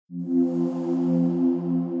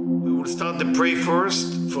Start the pray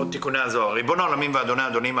first for תיקוני הזוהר. ריבון העולמים ואדוני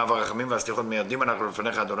אדונים אב הרחמים והסליחות מיידים אנחנו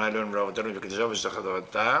לפניך אדוני אלוהינו ולאבותינו וקדשנו ושתך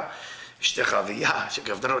תורתה אשתך אביה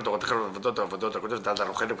שקרבתנו לתורתך ולעבודות העבודות הקודש ונתת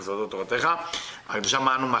לנו חלק בסודות תורתך הקדושה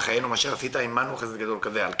מענו מחיינו מה שעשית עמנו חסד גדול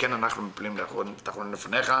כזה על כן אנחנו מפלים תחתונים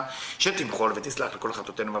לפניך שתמחול ותסלח לכל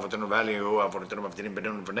חטאותינו ואבותינו ואל יהיו עוונותינו מבדילים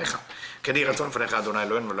בינינו לבניך כן יהי רצון לפניך אדוני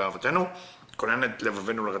אלוהינו ולאבותינו כונן את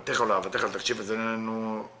לבבינו לרתך ולאהבתך לתקשיב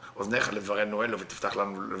וזננו אוזניך לדברנו אלו ותפתח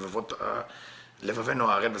לנו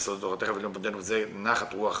לבבינו הערל בסודות תורתך ולאום פנינו וזה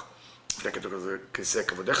נחת רוח כתוב כזה כיסא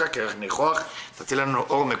כבודיך כרך ניחוח תציל לנו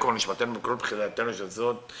אור מקור נשמתנו בכל בחילתנו של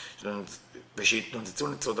זאת ושיתנוצצו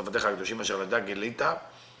נצרות עבדיך הקדושים אשר לדע גילית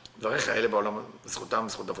דבריך האלה בעולם זכותם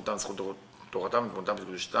זכות אבותם זכות תורתם ותמותם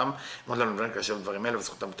וקדושתם מאוד לנו לבן כאשר דברים אלה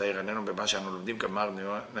וזכותם תאיר עינינו במה שאנו לומדים כמר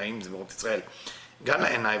נעים זמירות ישראל גן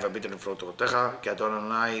לעיניי והביט על נפלאות תורתך, כי אדון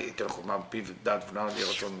אדוני ייתן חוכמה בפיו ודעת ונאמר לי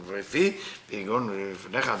רצון ורפי, ויגון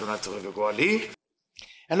לפניך אדוני צורך וגואלי.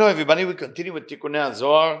 Hello everybody, we continue with Tikkunei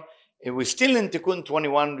Zohar. We're still in Tikkun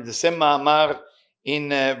 21 with the same מאמר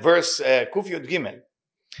in verse Kuf Yud Gimel.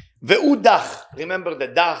 והוא דח, remember the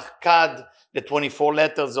דח, כד, the 24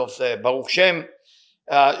 letters of ברוך שם,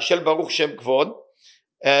 של ברוך שם כבוד,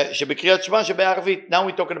 שבקריאת שמע שבערבית. Now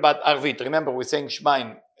we're talking about ערבית. Remember we're saying שמע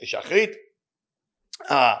in שחרית.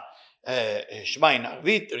 שמע in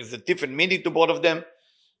ערבית, there is a different meaning to both of them.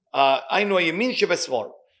 היינו הימין שבשמאל.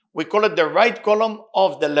 We call it the right column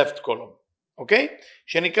of the left column. Okay?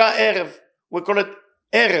 שנקרא ערב. We call it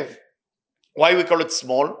ערב. Why we call it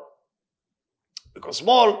small? Because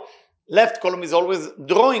small, left column is always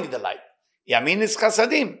drawing the light. ימין is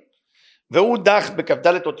חסדים. והוא דח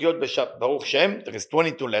בכ"ד אותיות ברוך שם, there is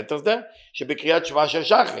 22 letters there, שבקריאת שמע של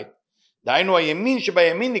שחרית. דהיינו הימין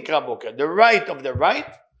שבימין נקרא בוקר. The right of the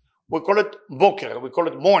right, we call it בוקר, we call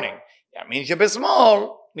it morning. ימין שבשמאל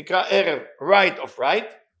נקרא ערב. Right of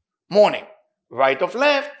right, morning. Right of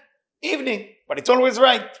left, evening. But it's always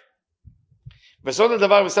right. בסוד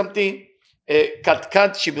הדבר ושמתי קדקד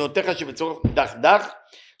שבנותיך שבצורך דח.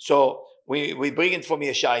 So we bring it from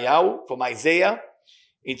ישעיהו, from Isaiah.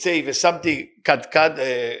 It say ושמתי קדקד,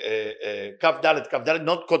 כ"ד,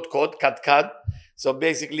 not קודקוד, קדקד. So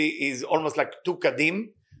basically is almost like two kadim,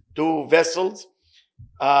 two vessels,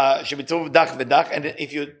 שבצירוף דח ודח, and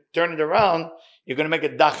if you turn it around, you're going to make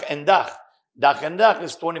it דח and דח. דח and דח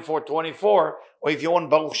is 24, or if you want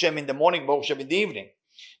ברוך שם in the morning, ברוך שם in the evening.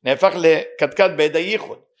 נהפך לקדקד בעד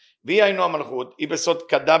הייחוד. והיא היינו המלכות, היא בסוד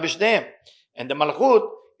קדה בשניהם. And the מלכות,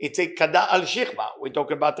 it's a קדה על שכבה. We're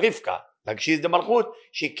talking about רבקה. Like she's the malchut,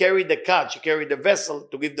 she carried the cart, she carried the vessel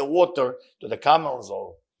to give the water to the camels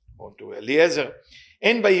or to Eliezer.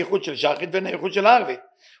 אין בייחוד של שחית ואין הייחוד של ערבית.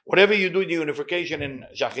 Whatever you do the unification in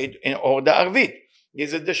שחית or the ערבית,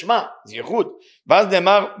 זה דשמה, זה ייחוד. ואז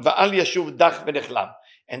נאמר, ואל ישוב דח ונחלם.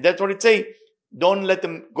 And that's what it say, don't let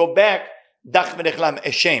them go back, דח ונחלם,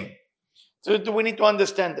 a shame. So we need to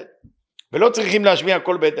understand it. ולא צריכים להשמיע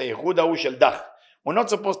כל בית הייחוד ההוא של דח. We're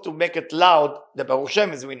not supposed to make it loud, the Baruch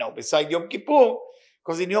Shem as we know, beside Yom Kippur,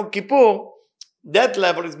 because in Yom Kippur, that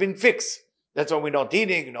level has been fixed. That's why we're not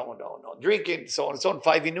eating, no drinking, so on and so on,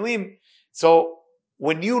 5 Inuim. So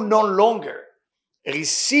when you no longer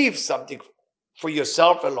receive something for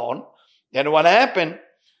yourself alone, then what happened,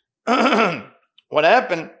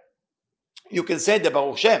 you can say the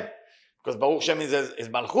Baruch Shem, because Baruch Shem is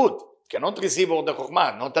Malchut, cannot receive Order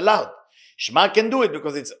Chokhmah, not allowed. Shema can do it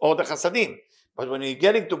because it's Order Chasadim. But when you're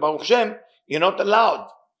getting to Baruch Shem, you're not allowed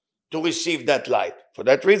to receive that light. For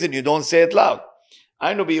that reason, you don't say it loud.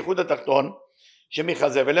 היינו בייחוד התחתון,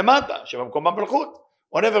 שמחזה ולמטה, שבמקום המלכות.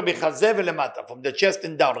 Whatever מחזה ולמטה, from the chest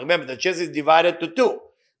and down. Remember, the chest is divided to two.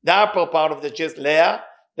 The upper part of the chest, Leah,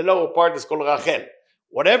 the lower part is called Rachel.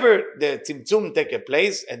 Whatever the tzimtzum take a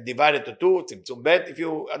place and divided to two, tzimtzum bet, if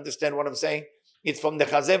you understand what I'm saying, it's from the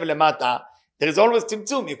חזה ולמטה. There is always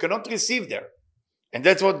tzimtzum, you cannot receive there. And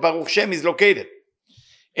that's what Baruch Shem is located.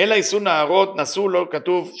 אלא יישאו נערות, נשאו לא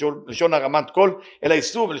כתוב לשון הרמת קול, אלא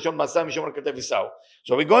יישאו ולשון מסע משום על כתב יישאו.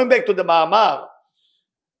 So we're going back to the מאמר,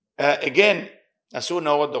 again, נשאו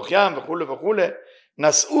נערות דוח ים וכו',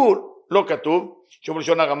 נשאו לא כתוב, שום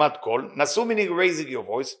לשון הרמת קול, נשאו meaning raising your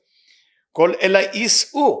voice, קול אלא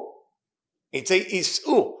יישאו. It's a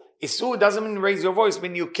יישאו. יישאו doesn't mean raise your voice,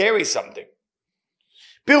 mean you carry something.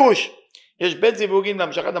 פירוש, יש בית זיווגים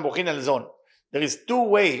להמשכת המוחין על זון. There is two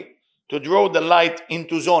ways to draw the light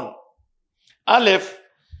into zone. Aleph,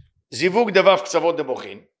 zivug devav ksavot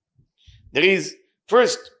demochin. There is,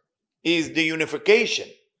 first is the unification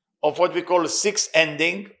of what we call six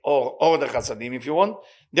ending, or order chasadim if you want,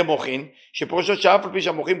 demochin, שפרושו שאף על פי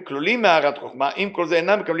שהמוחים כלולים מהערת חוכמה, אם כל זה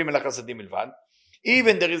אינם מקבלים אל החסדים מלבד.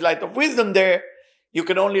 Even there is light of wisdom there, you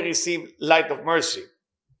can only receive light of mercy.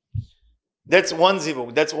 That's one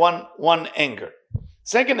zivug. That's one angle.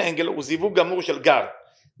 Second angle is zivug gamur shel gar.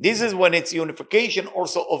 This is when it's unification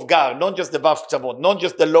also of gar, not just the vav tzavot, not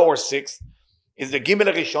just the lower six. It's the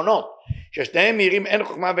gimel rishonot. Sheshneim mirim en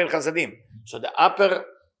chokhmah ben chasadim. So the upper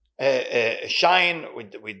shine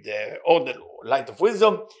with all the light of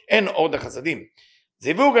wisdom and all the chasadim.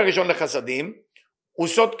 Zivug harishon lechasadim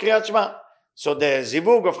usot kriyat shema. So the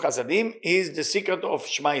zivug of chasadim is the secret of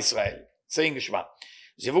Shema Israel, saying Shema.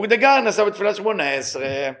 Zivug the gar nasa b'tfilat shmona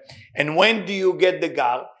esrei. And when do you get the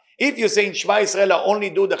gar? If you say in Shema Israel I only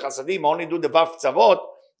do the chasadim, only do the vav tzavot,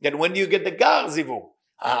 then when do you get the gar zivug?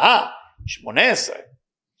 שמונה עשרה.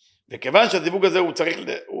 וכיוון שהזיווג הזה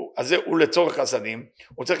הוא לצורך חסדים,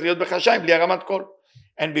 הוא צריך להיות בחשאי בלי הרמת קול.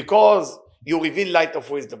 And because you reveal light of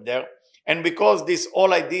wisdom there, and because this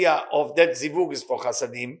whole idea of that zivug is for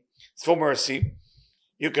חסדים, it's for mercy,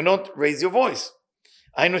 you cannot raise your voice.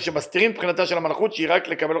 היינו שמסתירים מבחינתה של המלכות שהיא רק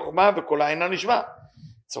לקבל חוכמה וקולה אינה נשמע.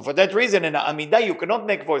 So for that reason in העמידה you cannot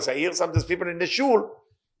make voice. I hear sometimes people in the shul,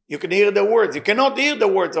 you can hear the words. You cannot hear the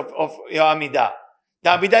words of your עמידה. The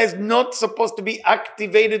Amidah is not supposed to be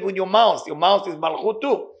activated with your mouth. Your mouth is Malchut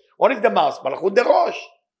too. What is the mouth? Malchut de Rosh.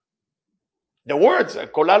 The words,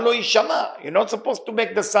 Kola lo yishama. You're not supposed to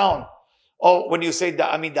make the sound or when you say the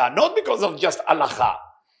Amidah. Not because of just Halacha.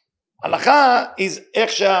 Halacha is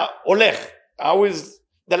Echsha Olech. How is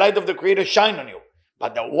the light of the Creator shine on you?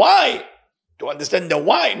 But the why, to understand the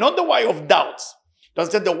why, not the why of doubts. To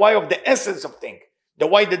understand the why of the essence of things. The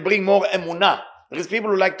why that bring more emunah. There is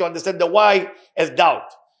people who like to understand the why as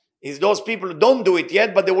doubt. It's those people who don't do it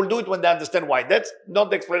yet, but they will do it when they understand why. That's not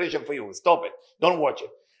the explanation for you. Stop it. Don't watch it.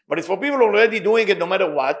 But it's for people who are already doing it no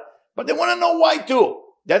matter what, but they want to know why too.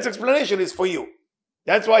 That explanation is for you.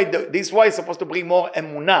 That's why this why is supposed to bring more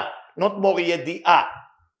emunah, not more yedi'ah.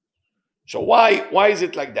 So why is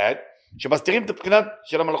it like that? שמסתירים את הבחינת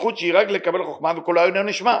של המלכות שהיא רק לקבל חוכמה וקולה אינו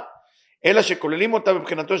נשמע, אלא שכוללים אותה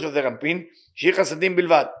בבחינתו של זעיר אנפין שהיא חסדים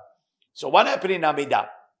בלבד. So what happened in Amidah?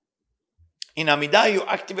 In Amidah, you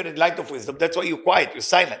activated light of wisdom. That's why you're quiet, you're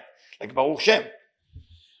silent, like Baruch Shem.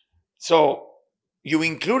 So you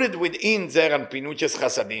included within Zeir Anpin, which is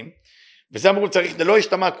Chasadim. וזה אמרו צריך, זה לא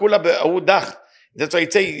ישתמע כולה בהוא דח. That's why I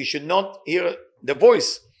say you should not hear the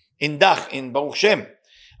voice in דח, in Baruch Shem.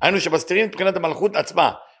 היינו שבסתירים מבחינת המלכות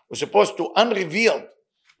עצמה. We're supposed to unreveal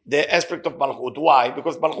the aspect of Malchut. Why?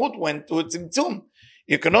 Because Malchut went to tzimtzum.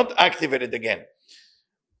 You cannot activate it again.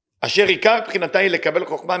 אשר עיקר מבחינתה היא לקבל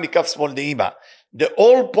חוכמה מכף שמאל דאימה. The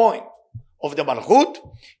whole point of the Malchut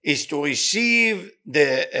is to receive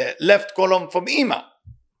the left column from Ima.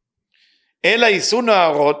 אלא יישאו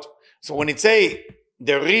נהרות, so when it say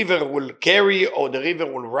the river will carry or the river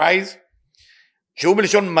will rise, שהוא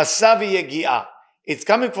בלשון מסע ויגיעה. It's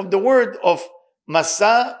coming from the word of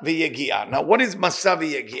מסע ויגיעה. Now what is מסע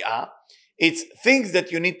ויגיעה? It's things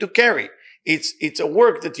that you need to carry. It's a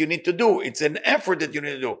work that you need to do. It's an effort that you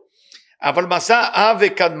need to do. אבל מסע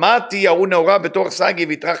וקדמתי ההוא נאורה בתוך סגי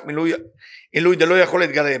ויתרח מילוי דלא יכול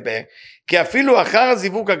להתגלה בה, כי אפילו אחר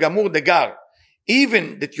הזיווג הגמור דגר,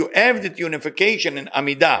 even that you have that unification in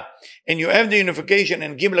עמידה, and you have the unification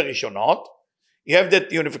in גימל ראשונות, you have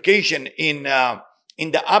that unification in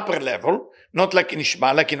the upper level, not like in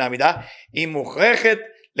שמע, like in עמידה, היא מוכרחת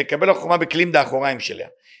לקבל החוכמה בכלים דאחוריים שלה.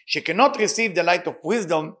 She cannot receive the light of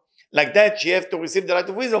wisdom like that, she has to receive the light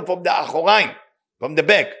of wisdom from the אחוריים, from the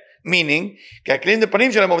back. Meaning, כי הכלים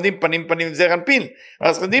דפנים שלהם עובדים פנים פנים זעיר אנפין, אבל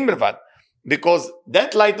חסדים בלבד. Because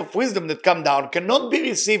that light of wisdom that come down cannot be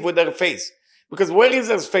received with their face. Because where is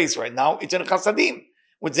their face right now? It's in חסדים,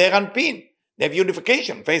 with זעיר אנפין. They have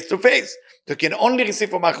unification, face to face. So you can only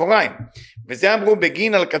receive from האחוריים. וזה אמרו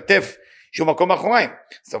בגין על כתף, שהוא מקום האחוריים.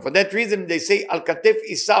 So for that reason they say על כתף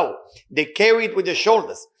יישאו. They carry it with the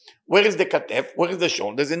shoulders. Where is the כתף? Where is the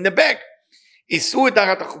shoulders? In the back. יישאו את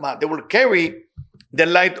הרת החוכמה. They will carry the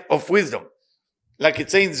light of wisdom. Like it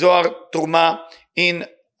says in Zohar Truma in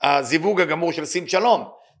Zivug HaGamur Shel Sim Shalom.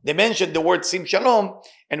 They mentioned the word Sim Shalom,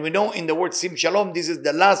 and we know in the word Sim Shalom, this is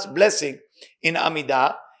the last blessing in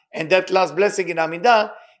Amidah, and that last blessing in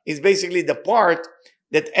Amidah is basically the part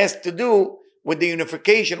that has to do with the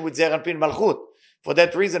unification with Zeir Anpin Malchut. For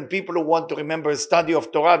that reason, people who want to remember a study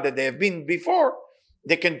of Torah that they have been before,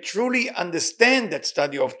 they can truly understand that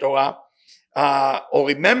study of Torah or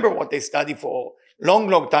remember what they study for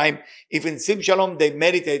long time, if in Sim Shalom they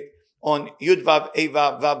meditate on Yud Vav, Ei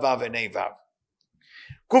Vav, Vav Vav, and Ei Vav.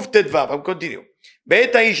 Kuf Tet Vav, I'll continue.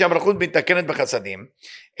 בעת ההיא שהמלכות מתקנת בחסדים,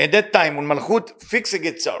 at that time when Malchut fixing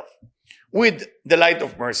itself with the light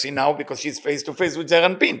of mercy now, because she's face to face with זעיר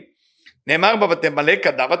אנפין, נאמר בה ותמלא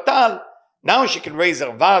כדר הטל, Now she can raise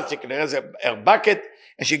her vase, she can raise her bucket,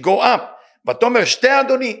 and she go up. Vatomer shte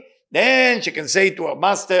Adoni. Then she can say to her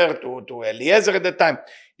master, to Eliezer at the time,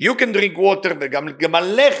 you can drink water,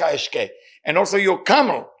 and also your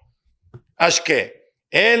camel, ashke.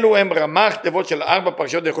 אלו הם רמ"ח תיבות של 4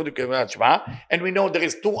 פרשיות איחוד וקריאת שמע, and we know there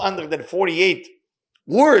is 248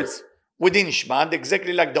 words within Shema,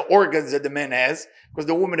 exactly like the organs that the man has, because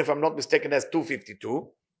the woman, if I'm not mistaken, has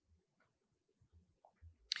 252.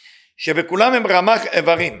 שבכולם הם רמ"ח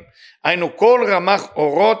איברים, היינו כל רמ"ח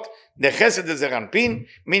אורות דחסד דזעירנפין,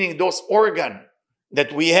 meaning those organ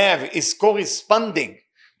that we have is corresponding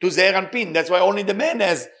to זעירנפין. That's why only the man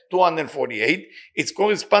has 248. It's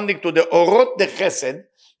corresponding to the orot de chesed,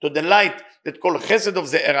 to the light that called chesed of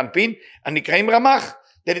זעירנפין, הנקראים רמ"ח,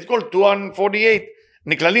 that it's called 248,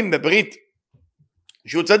 נכללים בברית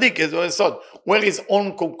שהוא צדיק, איזו יסוד, where is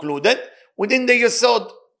on concluded, within the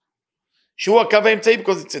יסוד, שהוא הקו האמצעי,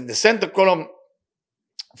 because it's in the center column,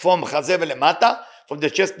 from חזה ולמטה, from the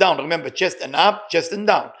chest down, remember chest and up, chest and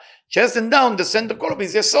down, chest and down, the center column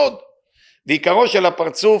is יסוד, ועיקרו של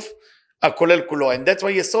הפרצוף הכולל כולו, and that's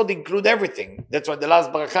why יסוד include everything, that's why the last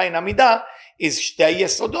ברכה in עמידה is שתי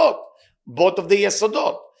היסודות, both of the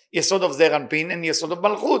יסודות, יסוד of זעירנפין and יסוד of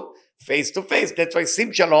מלכות, face to face, that's why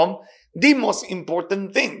sim shalom, the most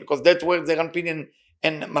important thing, because that's where זעירנפין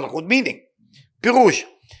and מלכות meaning. פירוש,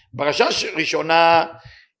 פרשה ראשונה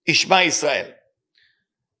ישמע ישראל,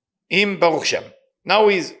 עם ברוך שם. Now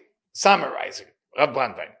he's summarizing, Rav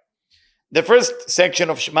Brandwein. The first section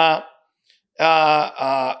of Shema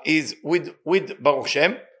is with Baruch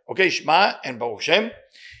Shem, okay, Shema and Baruch Shem,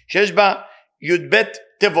 שיש בה י"ב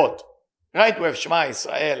תיבות. Right, we have Shema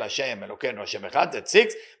Yisrael, Hashem, Elokeinu, Hashem Echad, that's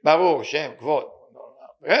 6, Baruch Shem, Kvod,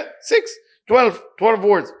 6, 12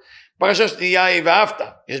 words. פרשה שנייה היא ואהבת,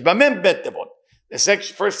 יש בה מ"ב תיבות. The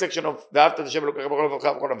first section of ואהבת את השם אלוקיך בכל לבבך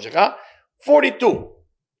ובכל נפשך,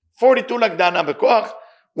 42 להגדנה בכוח,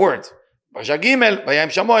 words. פרשה ג' והיה עם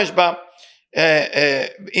שמוע יש בה,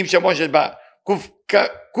 עם שמוע יש בה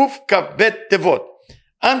קכ"ב תיבות,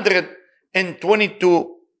 122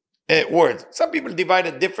 words. Some people divide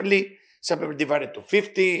it differently, some people divide it to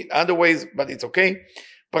 50, other ways, but it's okay.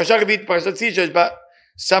 פרשה רביעית, פרשת צי, שיש בה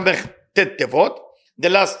ס"ט תיבות, the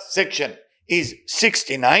last section is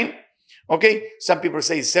 69, okay? Some people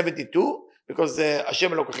say 72, because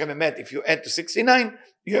השם אלוקיכם אמת, if you add to 69,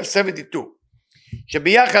 you have 72.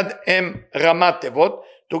 שביחד הם רמת תיבות,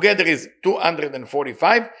 together is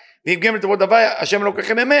 245, ואם גם לתיבות הוויה, השם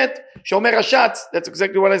אלוקיכם אמת, שאומר השץ, that's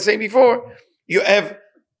exactly what I said before, you have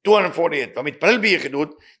 248. והמתפלל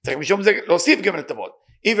ביחידות, צריך משום זה להוסיף גם לתיבות.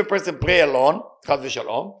 If a person pray alone, חס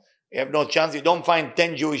ושלום, you have no chance, you don't find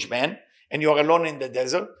 10 Jewish men, and you are alone in the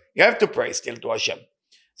desert, you have to pray still to Hashem.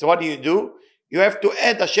 So what do? You have to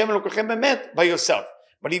add Hashem Elokechem Emet by yourself.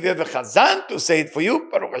 But if you have a Chazan to say it for you,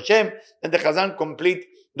 Baruch Hashem, then the Chazan complete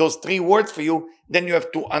those 3 words for you, then you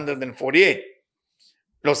have 248.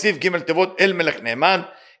 להוסיף ג' תיבות אל מלך נאמן,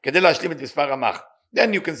 כדי להשלים את מספר רמ"ח.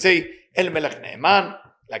 Then you can say אל מלך נאמן,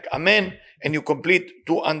 like Amen, and you complete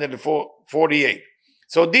 248.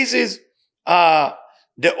 So this is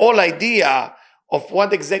the whole idea of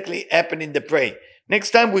what exactly happened in the prayer.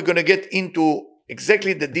 Next time we're going to get into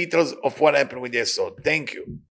exactly the details of what happened with Yesod. Thank you.